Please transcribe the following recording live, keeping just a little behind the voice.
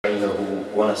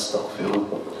ونستغفره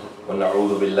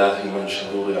ونعوذ بالله من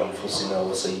شرور أنفسنا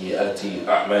وسيئات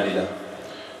أعمالنا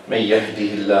من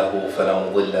يهده الله فلا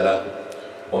مضل له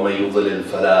ومن يضلل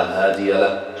فلا هادي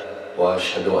له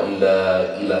وأشهد أن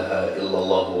لا إله إلا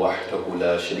الله وحده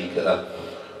لا شريك له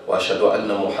وأشهد أن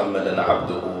محمدا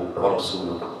عبده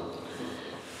ورسوله.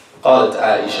 قالت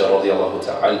عائشة رضي الله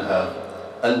تعالى عنها: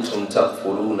 أنتم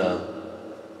تغفلون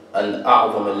عن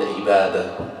أعظم العبادة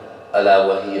ألا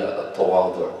وهي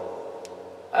التواضع.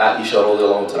 Aisha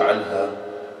radiallahu ta'ala anha,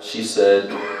 she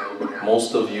said,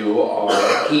 most of you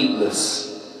are heedless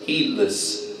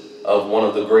of one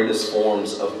of the greatest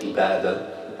forms of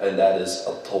ibadah, and that is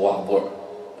at-tawadhu',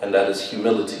 and that is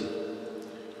humility.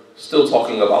 Still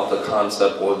talking about the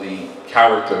concept or the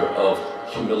character of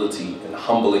humility and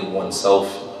humbling oneself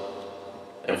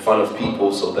in front of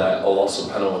people so that Allah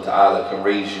subhanahu wa ta'ala can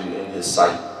raise you in His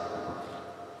sight.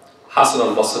 Hasan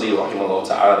al-Basri rahimahullah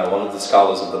ta'ala, one of the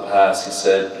scholars of the past, he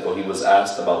said, or he was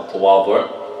asked about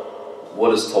tawadhu',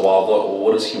 what is tawadhu' or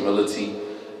what is humility?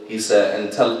 He said,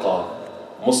 أن تلقى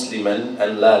مسلما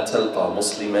أن لا تلقى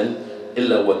مسلما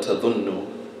إلا وتظن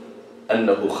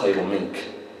أنه خير منك.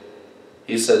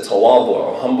 He said tawadhu'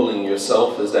 or humbling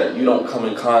yourself is that you don't come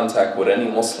in contact with any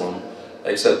Muslim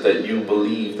except that you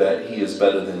believe that he is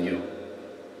better than you.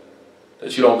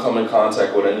 That you don't come in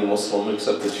contact with any Muslim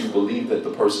except that you believe that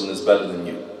the person is better than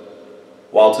you.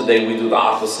 While today we do the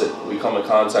opposite. We come in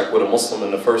contact with a Muslim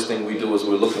and the first thing we do is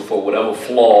we're looking for whatever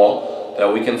flaw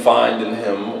that we can find in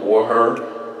him or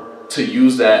her to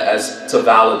use that as to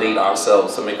validate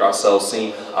ourselves, to make ourselves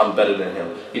seem, I'm better than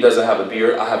him. He doesn't have a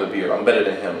beard, I have a beard, I'm better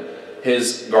than him.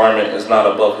 His garment is not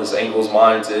above his ankles,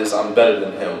 mine is, I'm better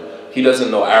than him. He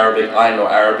doesn't know Arabic, I know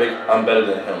Arabic, I'm better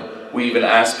than him. We even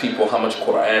ask people, how much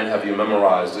Quran have you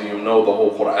memorized? Do you know the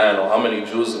whole Quran? Or how many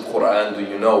juz of Quran do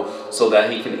you know? So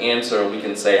that he can answer and we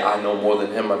can say, I know more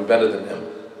than him, I'm better than him.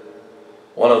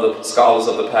 One of the scholars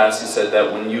of the past, he said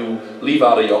that when you leave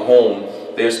out of your home,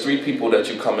 there's three people that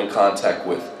you come in contact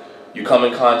with. You come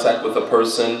in contact with a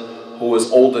person who is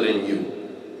older than you.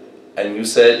 And you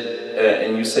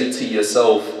say to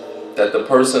yourself that the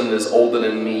person is older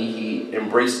than me, he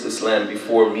embraced Islam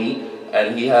before me,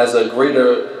 and he has a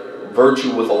greater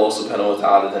virtue with Allah subhanahu wa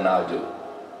ta'ala than I do.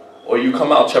 Or you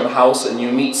come out your house and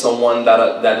you meet someone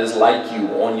that is like you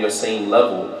on your same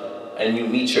level, and you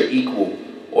meet your equal.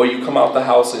 Or you come out the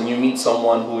house and you meet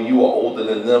someone who you are older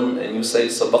than them and you say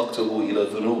sabaqtuhu ila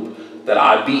dhunub, that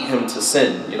I beat him to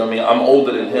sin. You know what I mean? I'm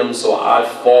older than him, so I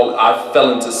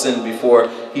fell into sin before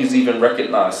he's even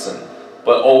recognized sin.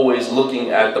 But always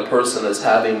looking at the person as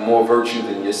having more virtue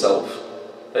than yourself.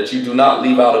 That you do not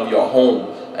leave out of your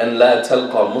home and لا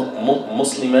تلقى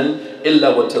مسلما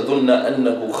إلا وتظن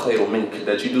أنه خير منك.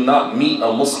 That you do not meet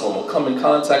a Muslim or come in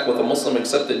contact with a Muslim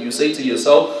except that you say to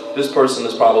yourself, this person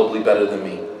is probably better than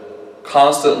me.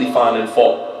 Constantly finding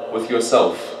fault with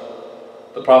yourself.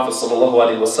 The Prophet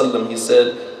ﷺ, he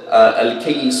said,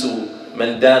 الكيس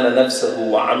من دان نفسه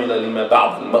وعمل لما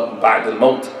بعد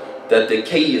الموت. That the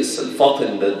kayyis,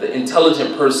 al-fatin, the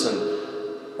intelligent person,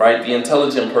 right? The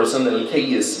intelligent person,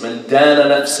 al-kayyis, man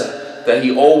dana nafsa, that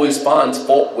he always finds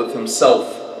fault with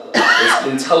himself. This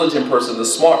intelligent person, the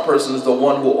smart person, is the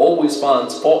one who always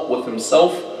finds fault with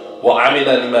himself. وَعَمِلَ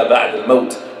لِمَا بَعْدَ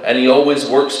الْمَوْتِ, and he always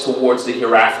works towards the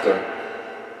hereafter.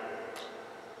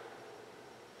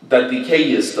 That the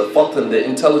kayyis, the fatin, the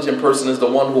intelligent person, is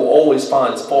the one who always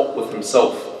finds fault with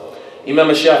himself. Imam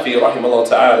al-Shafi'i rahimahullah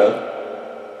ta'ala,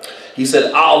 he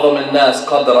said, أعظم الناس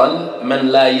قدرا من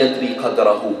لا يدري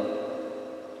قدره.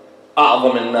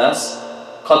 أعظم الناس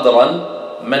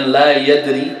قدرا من لا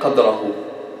يدري قدره.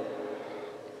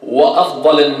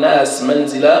 وأفضل الناس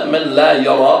منزلة من لا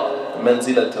يرى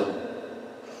منزلته.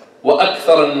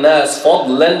 وأكثر الناس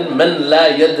فضلا من لا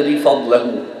يدري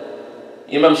فضله.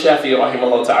 Imam Shafi'i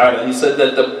rahimahullah ta'ala, he said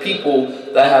that the people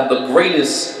that have the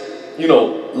greatest,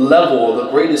 level, the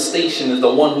greatest station is the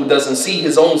one who doesn't see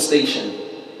his own station.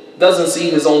 Doesn't see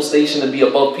his own station to be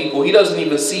above people. He doesn't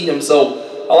even see himself.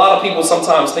 A lot of people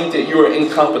sometimes think that you are in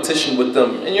competition with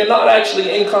them, and you're not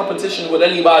actually in competition with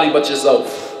anybody but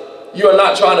yourself. You are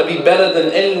not trying to be better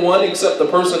than anyone except the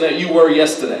person that you were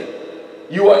yesterday.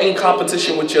 You are in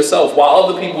competition with yourself, while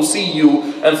other people see you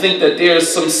and think that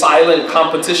there's some silent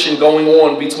competition going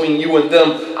on between you and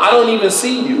them. I don't even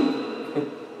see you.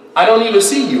 I don't even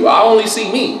see you. I only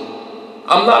see me.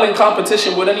 I'm not in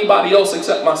competition with anybody else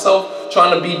except myself,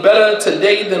 trying to be better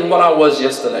today than what I was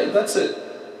yesterday. That's it.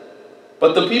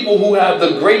 But the people who have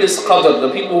the greatest qadr, the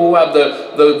people who have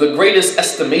the greatest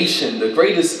estimation, the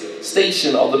greatest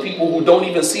station, are the people who don't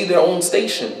even see their own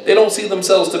station. They don't see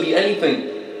themselves to be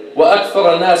anything.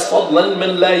 وَأَكْثَرَ النَّاسِ فَضْلًا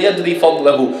مَنْ لَا يَدْرِي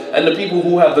فَضْلَهُ. And the people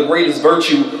who have the greatest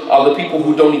virtue are the people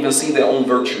who don't even see their own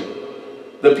virtue.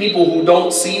 The people who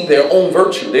don't see their own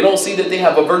virtue. They don't see that they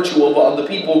have a virtue over other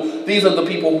people. These are the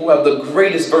people who have the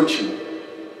greatest virtue.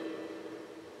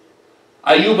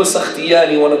 Ayyub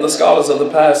al-Sakhtiyani, one of the scholars of the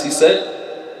past, he said,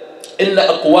 إِنَّ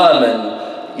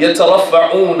أَقْوَامًا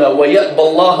يَتَرَفَّعُونَ وَيَأْبَى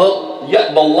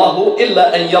اللَّهُ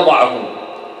إِلَّا أَنْ يَضَعَهُمْ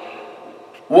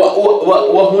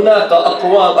وهناك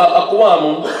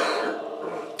أقوام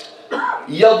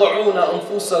يضعون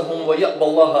أنفسهم ويأبى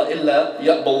الله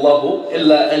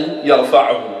إلا أن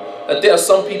يرفعهم. That there are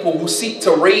some people who seek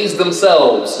to raise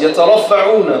themselves.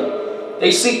 يترفعون.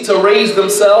 They seek to raise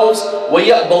themselves.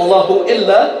 ويأبى الله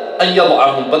إلا أن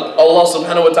يضعهم. But Allah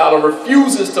subhanahu wa ta'ala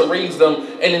refuses to raise them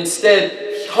and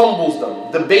instead humbles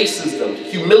them, debases them,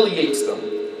 humiliates them.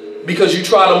 Because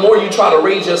the more you try to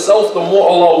raise yourself, the more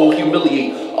Allah will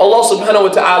humiliate. Allah subhanahu wa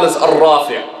ta'ala is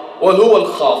ar-rafi' wa huwa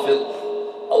al-khafid.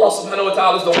 Allah subhanahu wa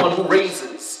ta'ala is the one who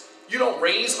raises. You don't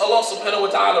raise, Allah subhanahu wa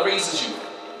ta'ala raises you.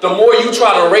 The more you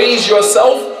try to raise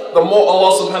yourself, the more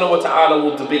Allah subhanahu wa ta'ala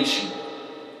will debase you.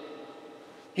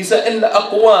 He said, إِنَّ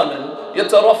أَقْوَامًا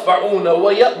يَتَرَفَّعُونَ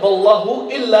وَيَأْبَى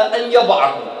اللَّهُ إِلَّا أَنْ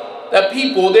يَضَعَهُم. That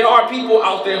there are people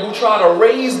out there who try to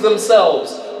raise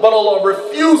themselves, but Allah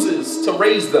refuses to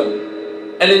raise them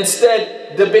and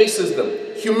instead debases them,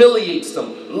 humiliates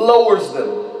them, lowers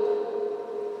them.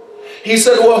 He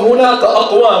said, وَهُنَاكَ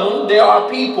أَقْوَامٌ. There are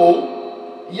people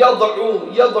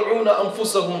يَضْعُونَ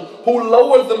أَنفُسَهُم who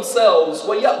lower themselves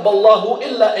وَيَأْبَى اللَّهُ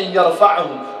إِلَّا أَنْ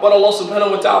يَرْفَعَهُم. But Allah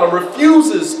subhanahu wa ta'ala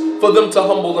refuses for them to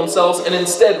humble themselves and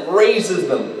instead raises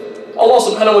them. Allah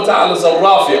subhanahu wa ta'ala is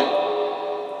al-rafi'.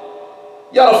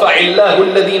 يَرْفَعِ اللَّهُ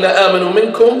الَّذِينَ آمَنُوا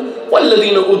مِنْكُمْ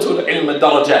وَالَّذِينَ أُوتُوا الْعِلْمَ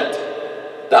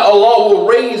دَرَجَاتٍ. That Allah will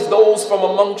raise those from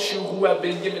amongst you who have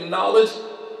been given knowledge,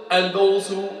 and those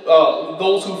who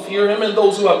fear Him, and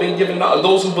those who have been given knowledge,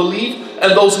 those who believe,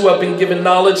 and those who have been given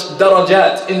knowledge,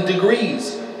 darajat, in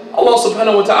degrees. Allah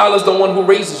subhanahu wa ta'ala is the one who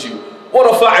raises you.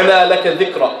 وَرَفَعْنَا لَكَ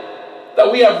ذِكْرًا.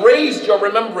 That we have raised your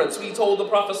remembrance. We told the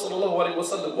Prophet sallallahu alaihi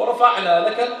wasallam, وَرَفَعْنَا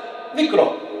لَكَ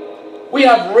ذِكْرًا. We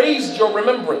have raised your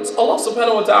remembrance. Allah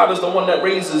subhanahu wa ta'ala is the one that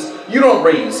raises. You don't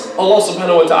raise. Allah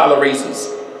subhanahu wa ta'ala raises.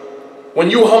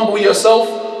 When you humble yourself,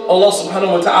 Allah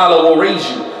subhanahu wa ta'ala will raise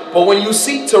you. But when you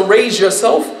seek to raise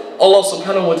yourself, Allah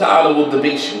subhanahu wa ta'ala will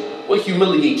debase you, will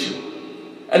humiliate you.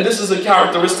 And this is a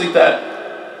characteristic that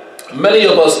many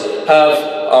of us have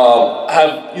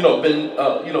been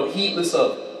heedless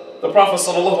of. The Prophet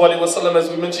sallallahu alaihi wasallam, as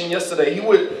we mentioned yesterday, he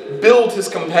would build his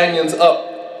companions up.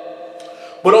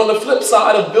 But on the flip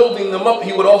side of building them up,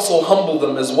 he would also humble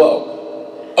them as well.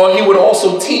 Or he would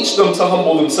also teach them to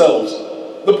humble themselves.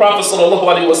 The Prophet sallallahu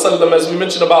alaihi wasallam, as we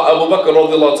mentioned about Abu Bakr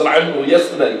radiallahu ta'ala anhu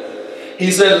yesterday, he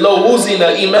said, لو وزن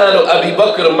إيمان أبي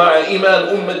بكر مع إيمان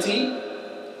أمتي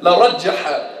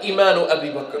لرجح إيمان أبي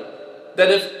بكر. That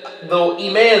if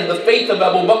the faith of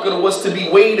Abu Bakr was to be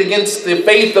weighed against the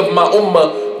faith of my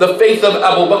ummah, the faith of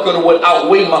Abu Bakr would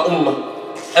outweigh my ummah.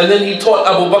 And then he taught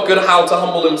Abu Bakr how to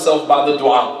humble himself by the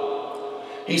dua.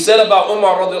 He said about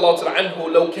Umar radiallahu ta'ala anhu,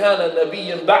 لو كان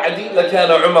نبيا بعدي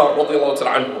لكان عمر رضي الله تعالى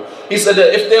عنه. He said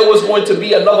that if there was going to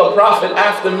be another prophet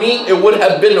after me, it would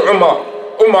have been Umar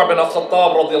bin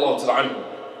al-Khattab رضي الله تعالى عنه.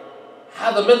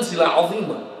 هذا منزلة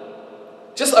عظيمة.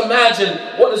 Just imagine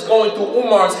what is going through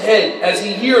Umar's head as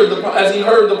he heard the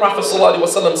Prophet sallallahu alaihi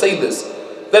wasallam say this.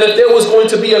 That if there was going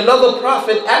to be another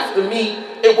prophet after me,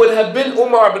 it would have been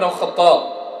Umar bin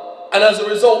al-Khattab. And as a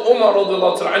result, Umar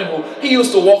radiallahu ta'ala anhu, he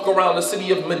used to walk around the city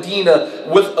of Medina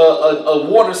with a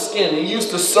water skin. He used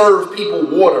to serve people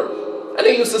water. And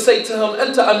they used to say to him,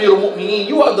 Anta Amirul Mu'mineen,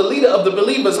 you are the leader of the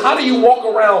believers. How do you walk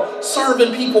around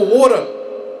serving people water?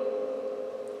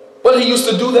 But he used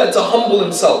to do that to humble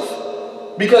himself,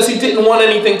 because he didn't want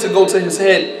anything to go to his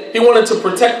head. He wanted to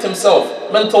protect himself.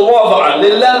 Man tawadha'a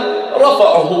lillah,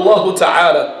 rafa'ahu Allah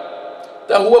ta'ala.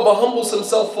 That whoever humbles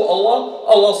himself for Allah,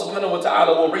 Allah subhanahu wa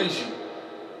ta'ala will raise you.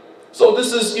 So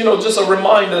this is, just a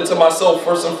reminder to myself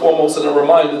first and foremost, and a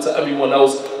reminder to everyone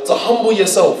else to humble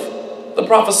yourself. The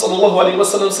Prophet sallallahu alaihi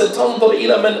wasallam said, "Tanzur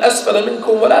ila man asfala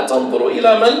minkum wa la tanzuru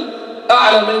ila man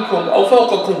a'la minkum aw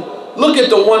fawqakum." Look at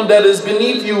the one that is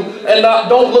beneath you, and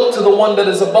don't look to the one that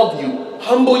is above you.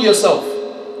 Humble yourself.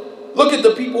 Look at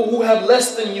the people who have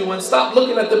less than you, and stop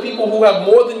looking at the people who have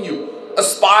more than you.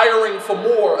 Aspiring for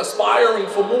more, aspiring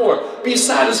for more. Be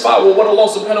satisfied with what Allah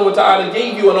subhanahu wa ta'ala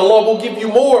gave you, and Allah will give you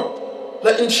more.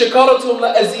 لَإِن شَكَرَتُمْ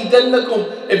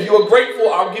لَأَزِيدَنَّكُمْ. If you are grateful,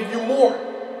 I'll give you more.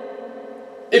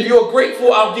 If you are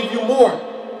grateful, I'll give you more.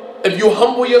 If you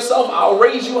humble yourself, I'll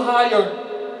raise you higher.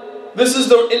 This is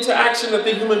the interaction that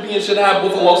the human being should have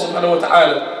with Allah subhanahu wa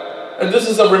ta'ala. And this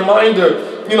is a reminder,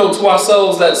 to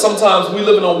ourselves that sometimes we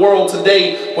live in a world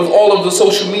today with all of the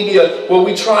social media where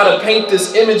we try to paint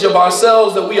this image of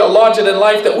ourselves that we are larger than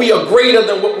life, that we are greater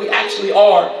than what we actually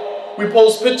are. We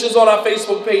post pictures on our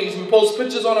Facebook page, we post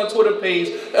pictures on our Twitter page,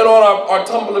 and on our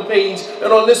Tumblr page,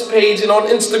 and on this page, and on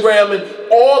Instagram, and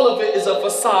all of it is a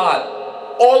facade.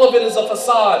 All of it is a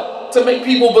facade to make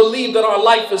people believe that our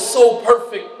life is so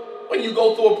perfect. When you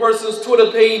go through a person's Twitter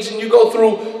page, and you go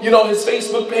through, his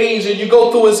Facebook page, and you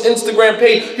go through his Instagram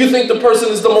page, you think the person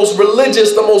is the most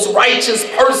religious, the most righteous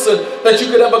person that you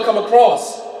could ever come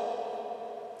across.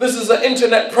 This is an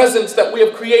internet presence that we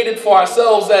have created for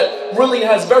ourselves that really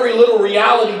has very little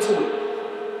reality to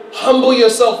it. Humble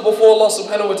yourself before Allah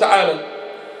subhanahu wa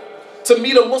ta'ala. To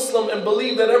meet a Muslim and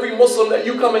believe that every Muslim that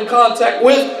you come in contact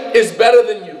with is better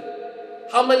than you.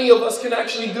 How many of us can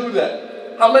actually do that?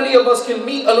 How many of us can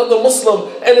meet another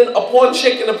Muslim and then upon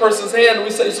shaking a person's hand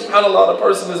we say, subhanAllah, the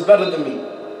person is better than me.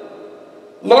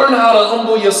 Learn how to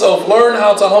humble yourself. Learn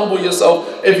how to humble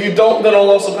yourself. If you don't, then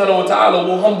Allah subhanahu wa ta'ala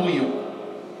will humble you.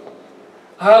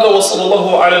 هذا وصلى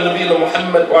الله على نبينا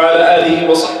محمد وعلى آله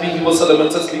وصحبه وسلم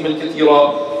تسليما كثيرا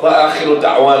وآخر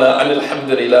دعوانا أن الحمد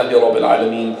لله رب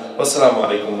العالمين والسلام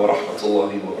عليكم ورحمة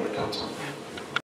الله وبركاته.